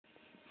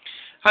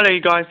Hello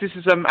you guys, this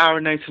is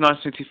Aaron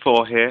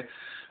 8974 here.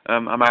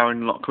 I'm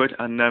Aaron Lockwood,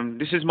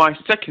 and this is my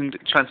second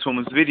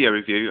Transformers video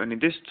review, and in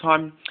this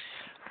time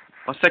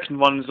my second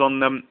one is on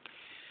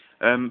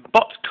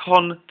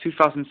BotCon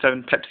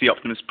 2007 Pepsi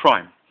Optimus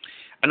Prime.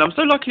 And I'm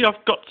so lucky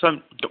I've got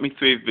me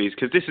three of these,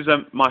 because this is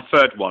my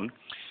third one,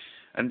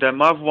 and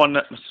my other one,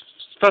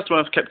 first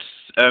one I've kept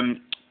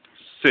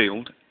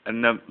sealed,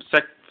 and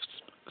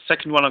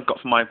second one I've got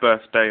for my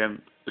birthday,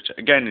 which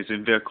again is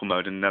in vehicle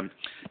mode, and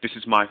this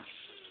is my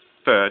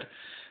third,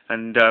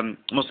 and I'm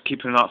also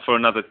keeping an eye out for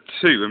another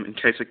two in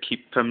case I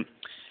keep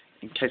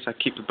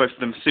both of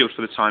them sealed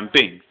for the time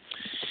being.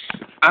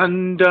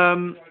 And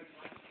as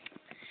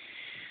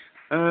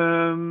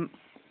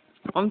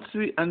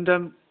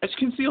you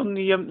can see on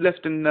the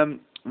left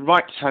and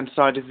right hand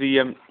side of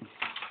the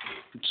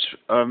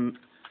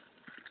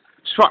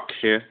truck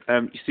here,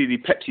 you see the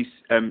Pepsi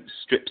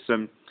strips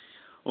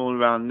all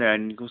around there,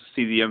 and you can also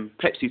see the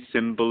Pepsi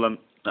symbol at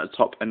the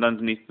top, and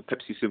underneath the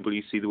Pepsi symbol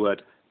you see the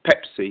word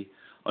Pepsi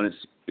on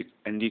its,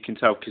 and you can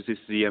tell because this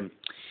is the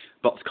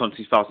BotCon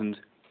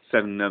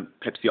 2007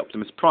 Pepsi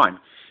Optimus Prime,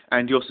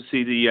 and you also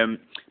see the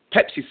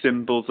Pepsi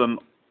symbols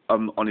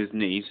on his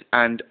knees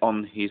and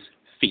on his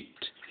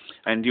feet,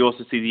 and you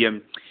also see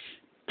the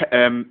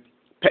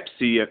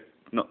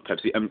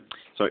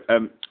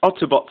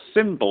Autobot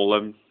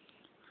symbol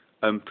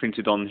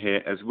printed on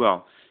here as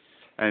well.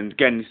 And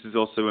again, this is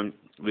also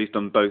released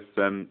on both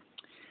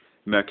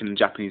American and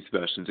Japanese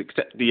versions,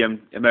 except the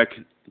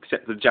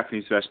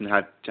Japanese version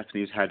had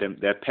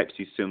their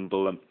Pepsi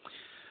symbol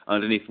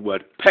underneath the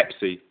word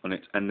Pepsi on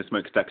it, and the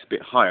smokestack's a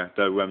bit higher.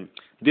 Though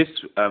the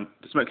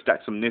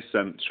smokestacks on this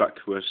truck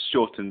were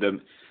shortened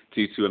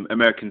due to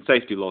American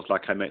safety laws,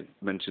 like I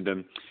mentioned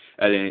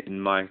earlier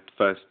in my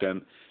first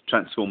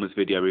Transformers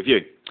video review.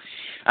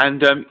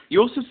 And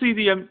you also see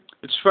the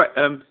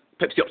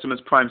Pepsi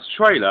Optimus Prime's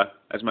trailer,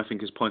 as my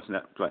finger's pointing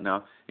at right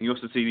now, and you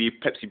also see the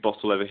Pepsi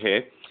bottle over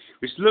here,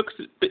 which looks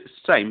a bit the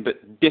same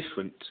but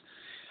different.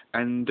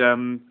 And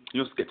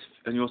you also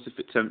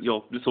fit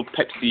your little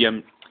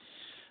Pepsi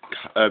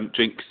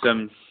drinks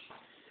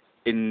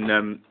in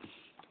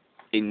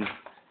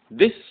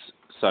this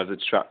side of the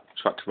truck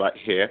right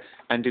here,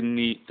 and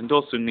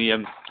also in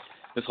the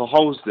little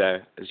holes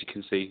there, as you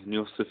can see. And you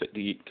also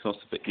can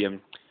also fit the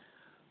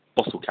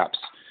bottle caps,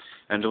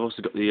 and I've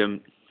also got the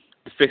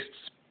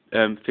fists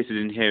fitted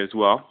in here as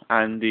well,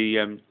 and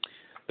the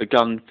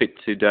gun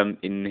fitted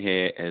in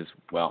here as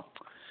well.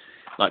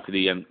 Like with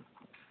the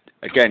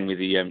again with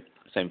the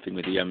same thing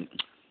with the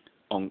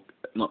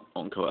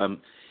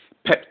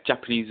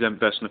Japanese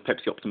version of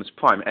Pepsi Optimus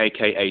Prime,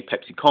 aka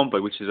Pepsi Combo,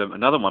 which is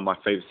another one of my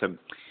favourite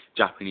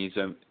Japanese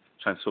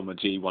Transformer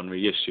G1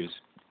 reissues.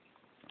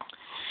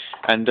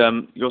 And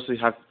you also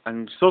have,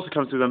 and it also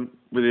comes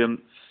with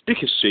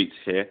sticker sheets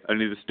here.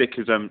 Only the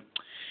stickers are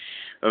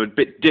a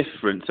bit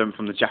different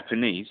from the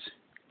Japanese,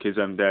 because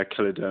they're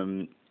coloured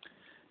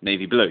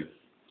navy blue.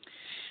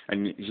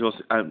 And you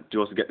also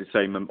get the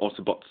same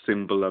Autobot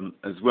symbol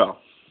as well.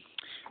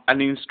 And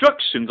the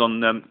instructions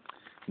on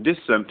this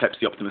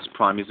Pepsi Optimus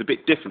Prime is a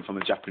bit different from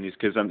the Japanese,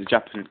 because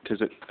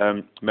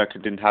America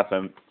didn't have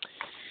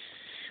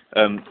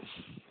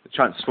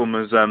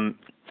Transformers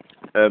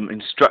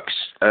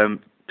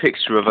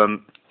picture of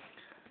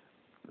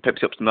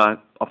Pepsi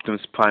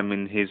Optimus Prime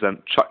in his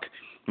truck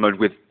mode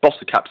with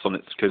bottle caps on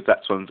it, because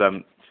that's one's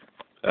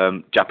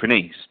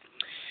Japanese.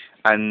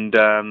 And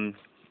the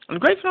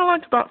great thing I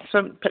like about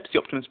Pepsi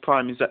Optimus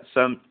Prime is that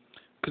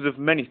because of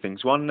many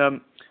things. One,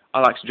 I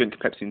like to drink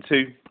Pepsi, and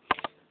two,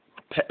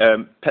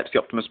 Pepsi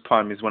Optimus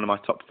Prime is one of my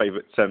top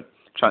favourite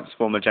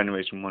Transformer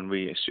Generation 1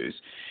 reissues.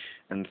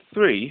 And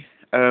three,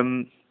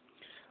 this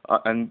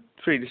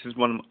is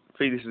one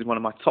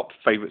of my top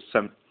favourite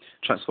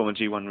Transformer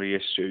G1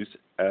 reissues,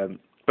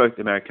 both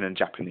American and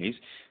Japanese.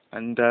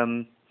 And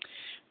I'm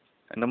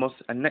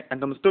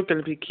still going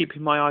to be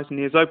keeping my eyes and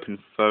ears open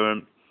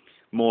for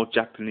more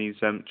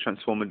Japanese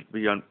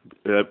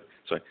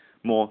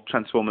more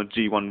Transformer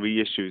G1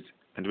 reissues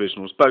and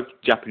originals, both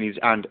Japanese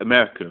and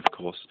American, of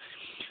course,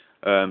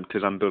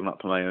 because I'm building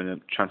up my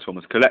own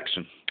Transformers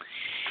collection.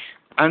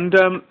 And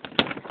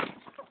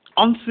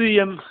onto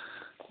the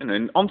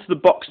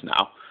box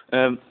now.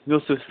 We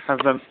also have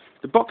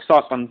the box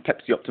art on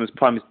Pepsi Optimus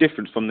Prime is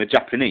different from the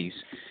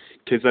Japanese,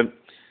 because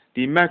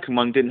the American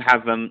one didn't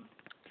have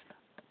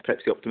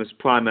Pepsi Optimus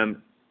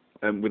Prime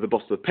with a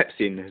bottle of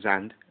Pepsi in his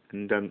hand,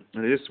 and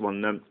this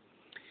one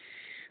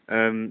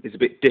is a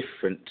bit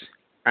different.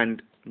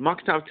 And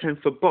marked out of 10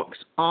 for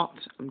box art,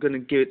 I'm going to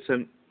give it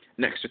an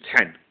extra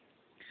 10.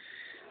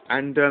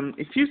 And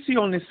if you see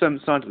on this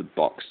side of the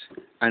box,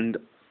 and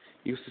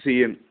you also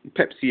see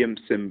Pepsi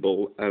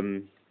symbol,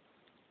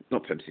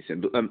 not Pepsi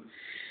symbol,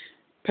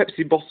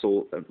 Pepsi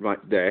bottle right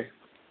there.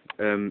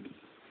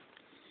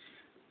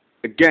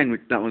 Again,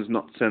 that one's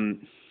not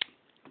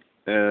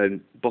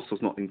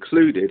bottle's not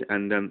included,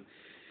 and the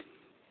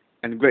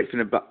great thing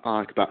about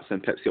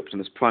Pepsi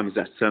Optimus Prime is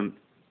that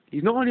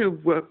he's not only a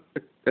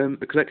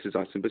collector's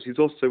item, but he's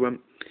also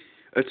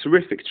a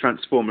terrific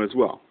transformer as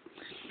well.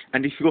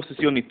 And if you also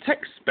see on the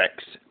tech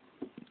specs,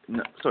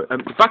 no, sorry,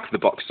 the back of the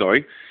box.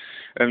 Sorry,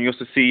 you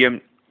also see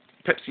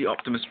Pepsi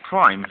Optimus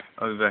Prime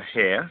over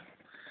here.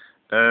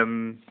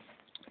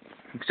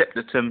 Except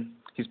that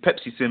his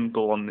Pepsi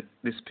symbol on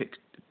this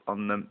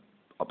on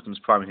Optimus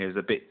Prime here is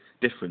a bit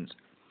different.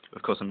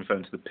 Of course, I'm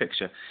referring to the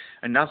picture.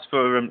 And as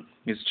for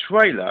his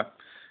trailer,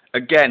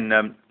 again,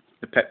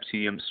 the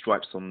Pepsi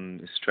stripes on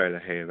this trailer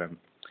here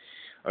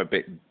are a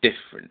bit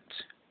different,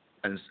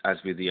 as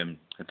with the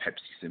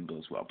Pepsi symbol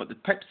as well. But the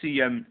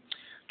Pepsi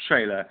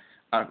trailer,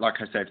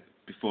 like I said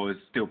before, is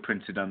still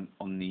printed on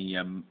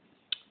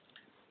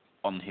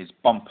his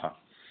bumper.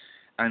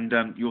 And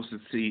you also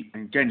see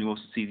the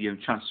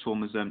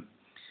Transformers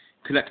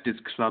Collectors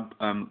Club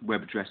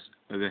web address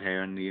over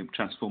here and the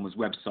Transformers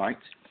website.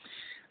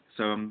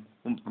 So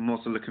I'm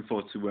also looking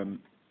forward to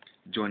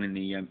joining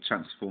the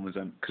Transformers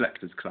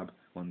Collectors Club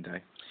one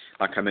day,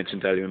 like I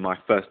mentioned earlier in my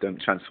first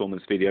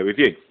Transformers video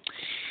review.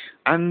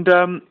 And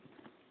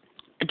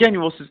again,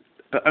 you also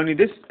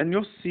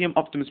see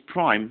Optimus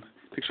Prime,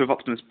 picture of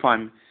Optimus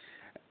Prime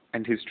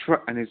and his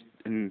truck and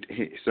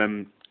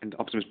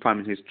Optimus Prime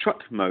in his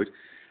truck mode.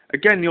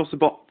 Again, you also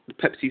got the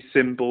Pepsi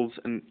symbols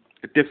and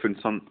a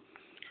difference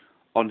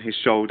on his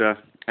shoulder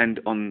and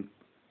on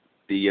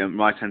the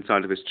right-hand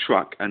side of his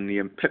truck, and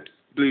the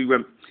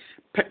blue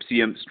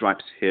Pepsi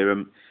stripes here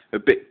are a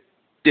bit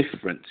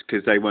different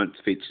because they weren't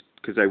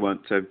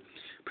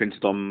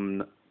printed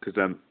on.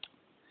 Because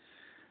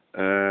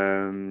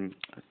I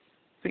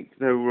think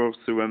there were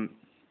also well,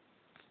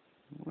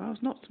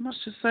 there's not so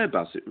much to say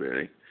about it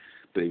really,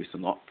 believe it or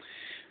not.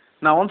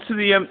 Now onto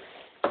the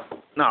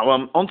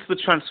onto the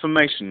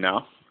transformation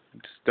now.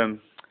 Just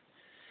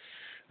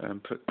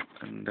put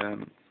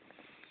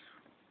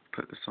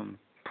this on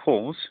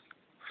pause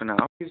for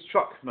now. His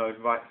truck mode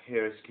right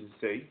here, as you can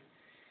see,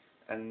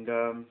 and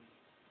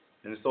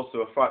it's also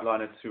a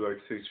Freightliner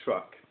 202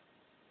 truck.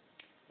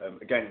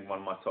 Again, one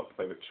of my top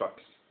favourite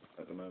trucks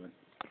at the moment.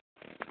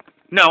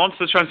 Now onto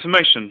the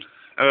transformation.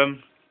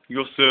 You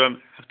also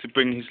have to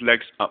bring his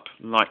legs up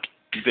like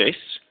this,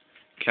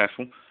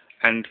 careful,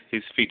 and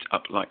his feet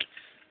up like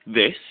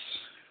this,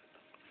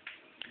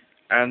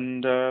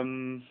 and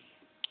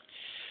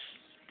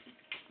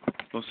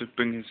also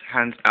bring his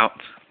hands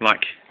out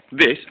like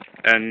this,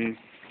 and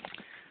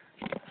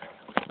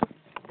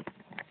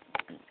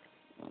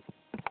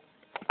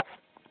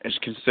as you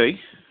can see,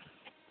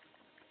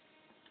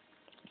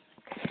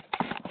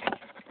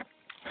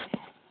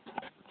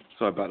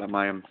 sorry about that,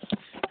 my hands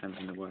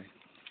in the way.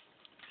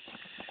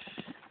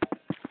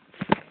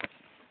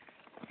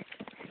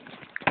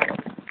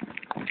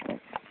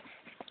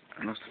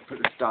 And let's put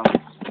this down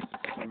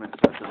so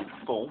it doesn't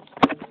fall.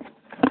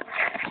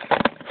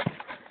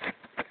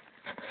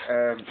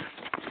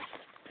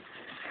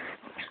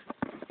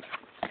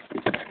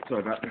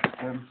 Sorry about this.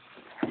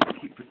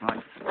 Keep it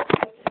nice.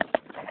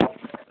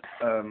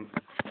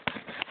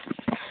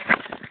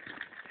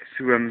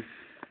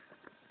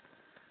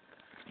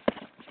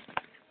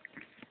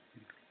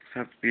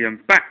 Have the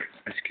back,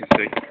 as you can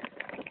see.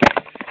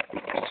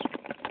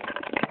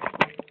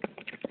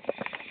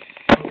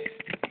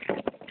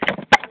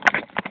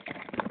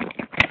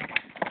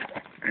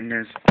 And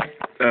there's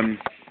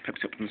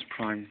Pepsi Optimus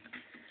Prime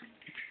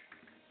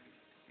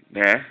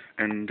there,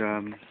 and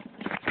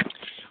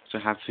also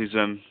have his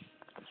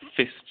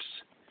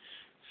fists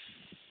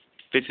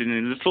fitted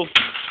in a little.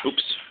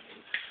 Oops,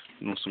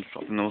 and also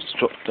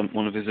dropped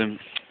one of his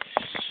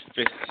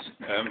fists.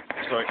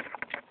 Sorry.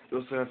 You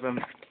also have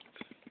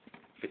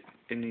fit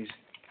in these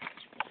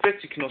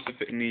fists. You can also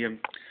fit in the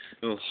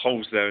little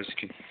holes there, as you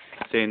can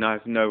see. And I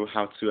know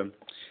how to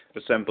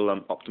assemble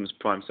Optimus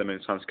Prime so many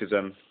times because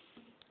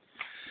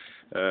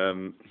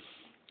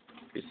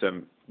it's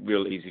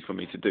real easy for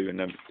me to do,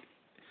 and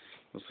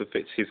also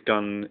fits his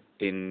gun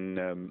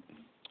in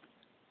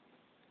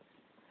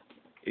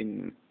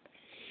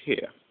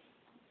here.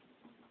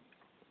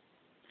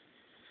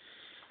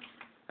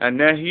 And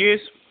there he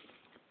is,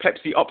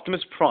 Pepsi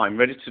Optimus Prime,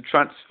 ready to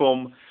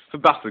transform for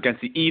battle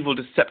against the evil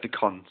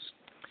Decepticons.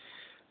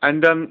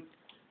 And the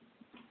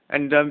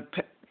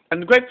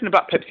great thing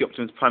about Pepsi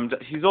Optimus Prime is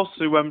that he's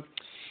also what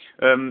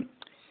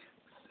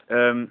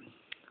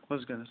was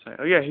I going to say?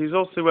 Oh yeah, he's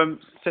also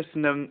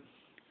setting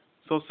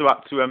he's also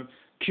out to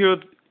cure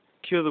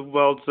the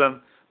world's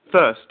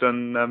thirst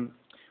and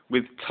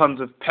with tons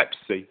of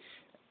Pepsi.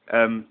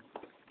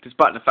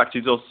 Despite the fact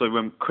he's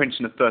also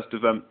quenching the thirst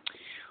of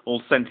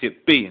all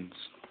sentient beings,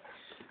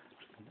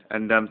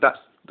 and that's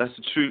the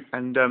true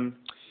and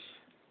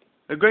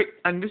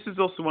this is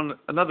also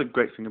another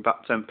great thing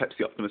about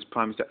Pepsi Optimus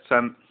Prime is that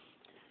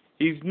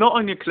he's not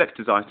only a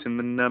collector's item,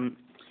 and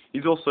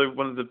he's also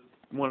another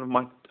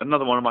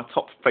one of my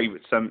top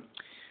favourites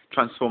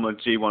Transformer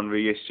G1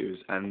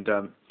 reissues, and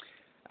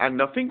I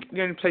think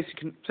the only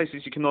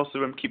places you can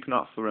also keep an eye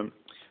out for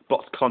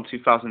BoxCon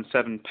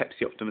 2007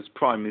 Pepsi Optimus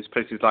Prime is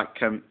places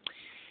like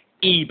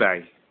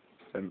eBay,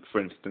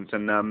 for instance,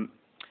 and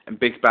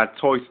Big Bad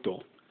Toy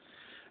Store.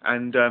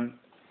 And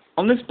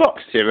on this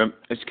box here,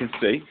 as you can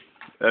see,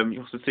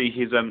 you also see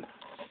his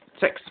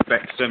tech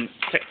specs,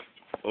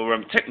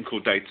 technical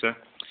data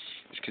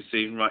as you can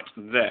see right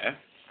there.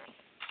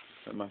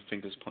 My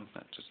fingers pointing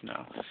at just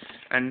now,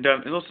 and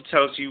it also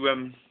tells you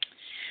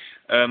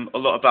a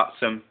lot about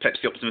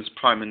Pepsi Optimus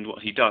Prime and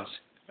what he does.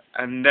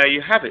 And there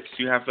you have it.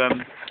 You have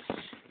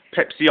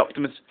Pepsi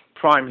Optimus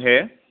Prime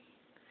here,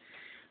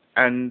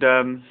 and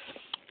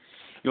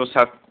you also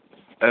have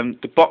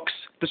the box,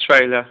 the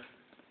trailer,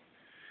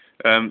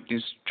 the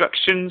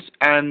instructions,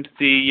 and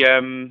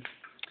the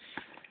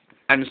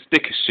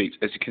sticker sheet,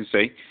 as you can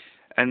see.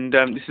 And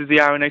this is the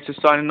Arinator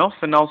signing off,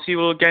 and I'll see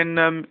you all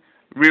again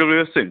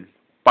real soon.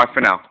 Bye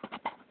for now.